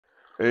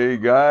Hey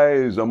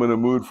guys, I'm in the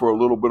mood for a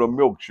little bit of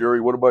milk,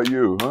 Sherry. What about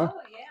you, huh?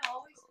 Oh, yeah,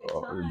 always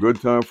good time.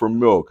 Good time for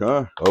milk,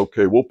 huh?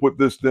 Okay, we'll put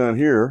this down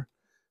here,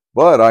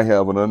 but I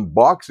have an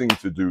unboxing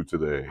to do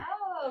today.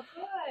 Oh,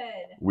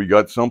 good. We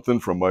got something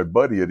from my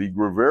buddy Eddie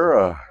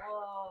Guevara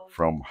Whoa.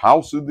 from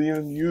House of the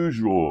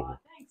Unusual. Oh,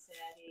 thanks,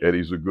 Eddie.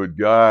 Eddie's a good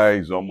guy.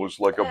 He's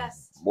almost like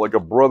Best. a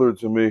brother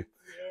to me. He is.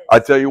 I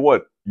tell you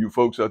what, you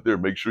folks out there,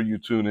 make sure you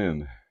tune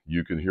in.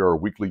 You can hear our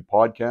weekly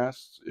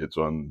podcasts. It's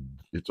on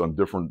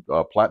different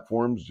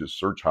platforms. Just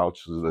search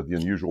House of the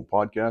Unusual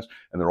podcast,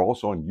 and they're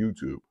also on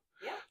YouTube.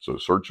 Yeah. So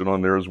search it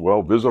on there as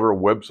well. Visit our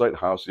website,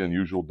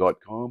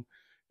 houseunusual.com.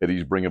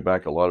 Eddie's bringing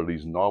back a lot of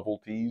these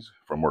novelties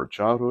from our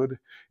childhood,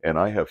 and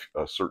I have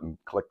certain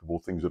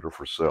collectible things that are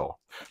for sale.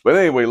 But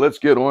anyway, let's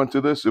get on to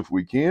this if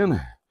we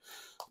can.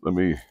 Let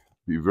me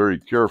be very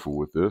careful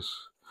with this.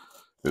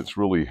 It's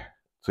really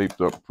taped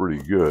up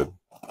pretty good.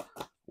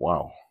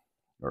 Wow.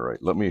 All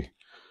right, let me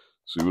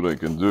see what I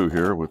can do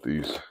here with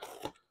these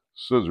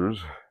scissors.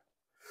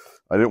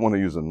 I didn't want to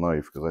use a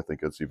knife because I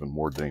think that's even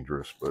more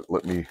dangerous, but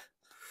let me.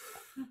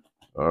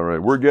 All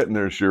right, we're getting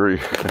there,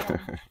 Sherry.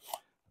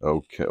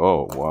 Okay.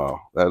 Oh, wow.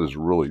 That is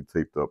really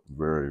taped up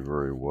very,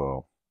 very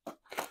well.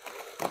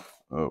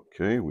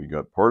 Okay, we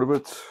got part of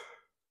it.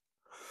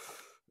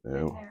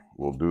 And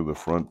we'll do the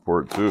front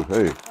part too.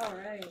 Hey,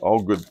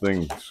 all good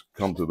things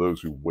come to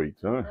those who wait,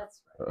 huh?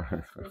 That's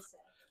right.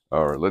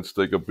 All right, let's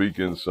take a peek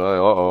inside.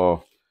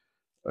 Uh-oh.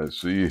 I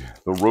see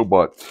the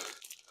robot.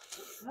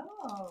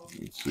 Oh.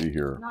 Let's see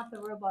here. Not the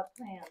robot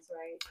plans,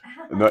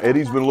 right? No,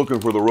 Eddie's been looking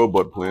for the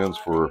robot plans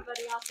for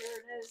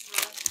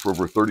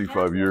over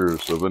 35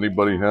 years. So if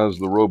anybody has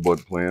the robot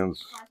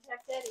plans,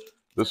 contact Eddie.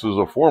 This is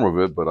a form of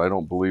it, but I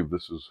don't believe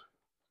this is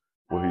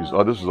what he's.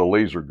 Oh, this is a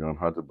laser gun.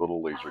 How to build a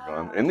laser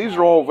gun, and these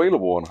are all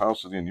available on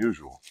House of the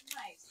Unusual.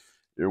 Nice.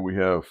 Here we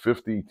have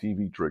 50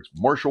 TV tricks.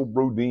 Marshall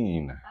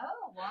Brodeen.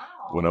 Oh,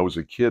 wow. When I was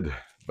a kid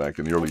back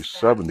in the early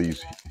 70s,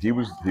 he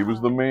was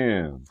the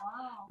man.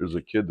 Wow. There's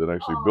a kid that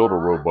actually built a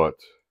robot.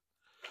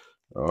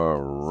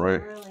 All right.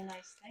 That's a really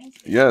nice thing.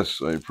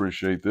 Yes, I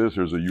appreciate this.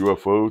 There's a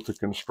UFO to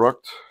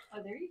construct.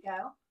 Oh, there you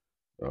go.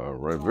 All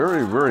right.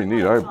 Very, very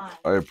neat.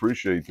 I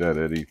appreciate that,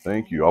 Eddie.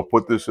 Thank you. I'll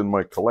put this in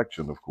my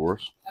collection, of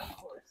course. Of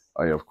course.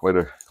 I have quite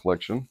a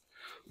collection.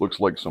 Looks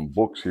like some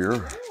books here.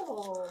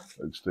 Ooh.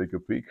 Let's take a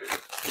peek.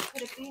 What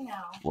could it be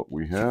now? What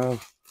we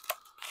have.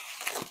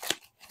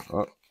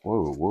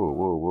 Whoa, whoa,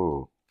 whoa,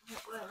 whoa.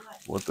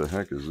 What the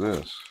heck is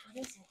this?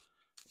 What is it?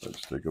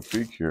 Let's take a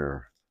peek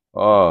here.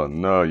 Oh,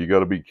 no, you got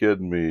to be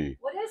kidding me.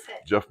 What is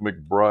it? Jeff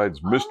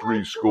McBride's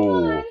Mystery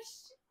School. Gosh.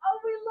 Oh,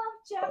 we love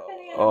Jeff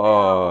and Annabelle.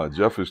 Oh,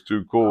 Jeff is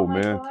too cool,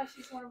 man. Gosh,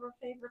 he's one of our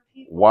favorite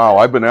people. Wow,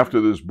 I've been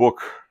after this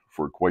book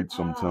for quite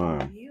some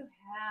time. You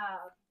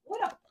have.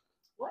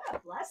 What a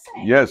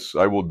blessing. Yes,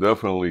 I will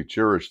definitely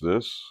cherish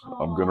this.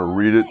 I'm going to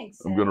read it.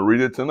 Thanks, I'm going to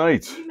read it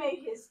tonight. You made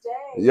his day.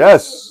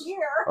 Yes.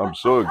 I'm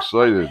so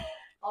excited.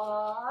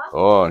 Aww.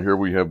 Oh, and here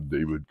we have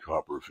David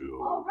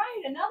Copperfield. All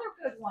right, another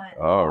good one.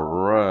 All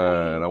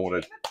right. I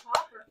want to.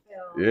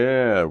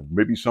 Yeah,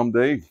 maybe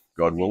someday,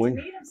 God willing,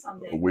 meet him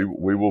someday.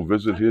 we will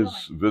visit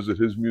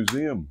his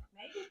museum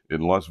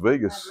in Las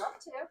Vegas. I'd love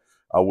to.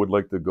 I would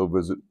like to go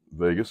visit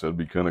Vegas. That'd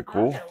be kind of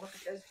cool. Look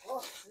at those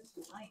books.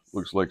 This is nice.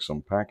 Looks like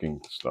some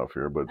packing stuff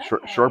here, but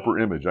Sharper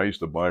Image. I used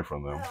to buy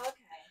from them. Oh, okay.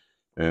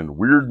 And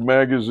Weird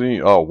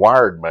Magazine. Oh,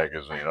 Wired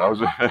Magazine. I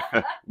was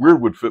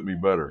Weird would fit me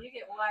better. You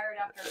get wired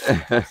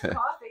after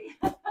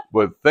coffee.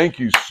 But thank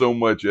you so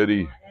much,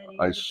 Eddie. Eddie,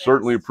 I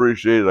certainly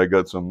appreciate it. I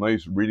got some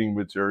nice reading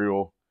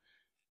material.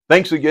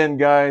 Thanks again,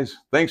 guys.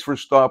 Thanks for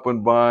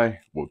stopping by.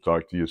 We'll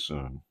talk to you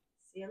soon.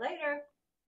 See you later.